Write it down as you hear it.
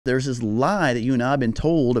There's this lie that you and I have been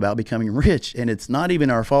told about becoming rich, and it's not even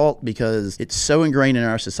our fault because it's so ingrained in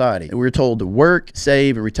our society. We're told to work,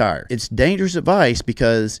 save, and retire. It's dangerous advice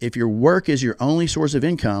because if your work is your only source of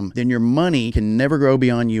income, then your money can never grow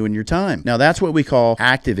beyond you and your time. Now, that's what we call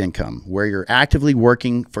active income, where you're actively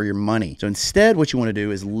working for your money. So instead, what you want to do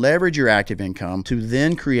is leverage your active income to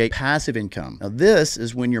then create passive income. Now, this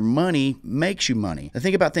is when your money makes you money. Now,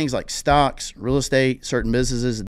 think about things like stocks, real estate, certain businesses.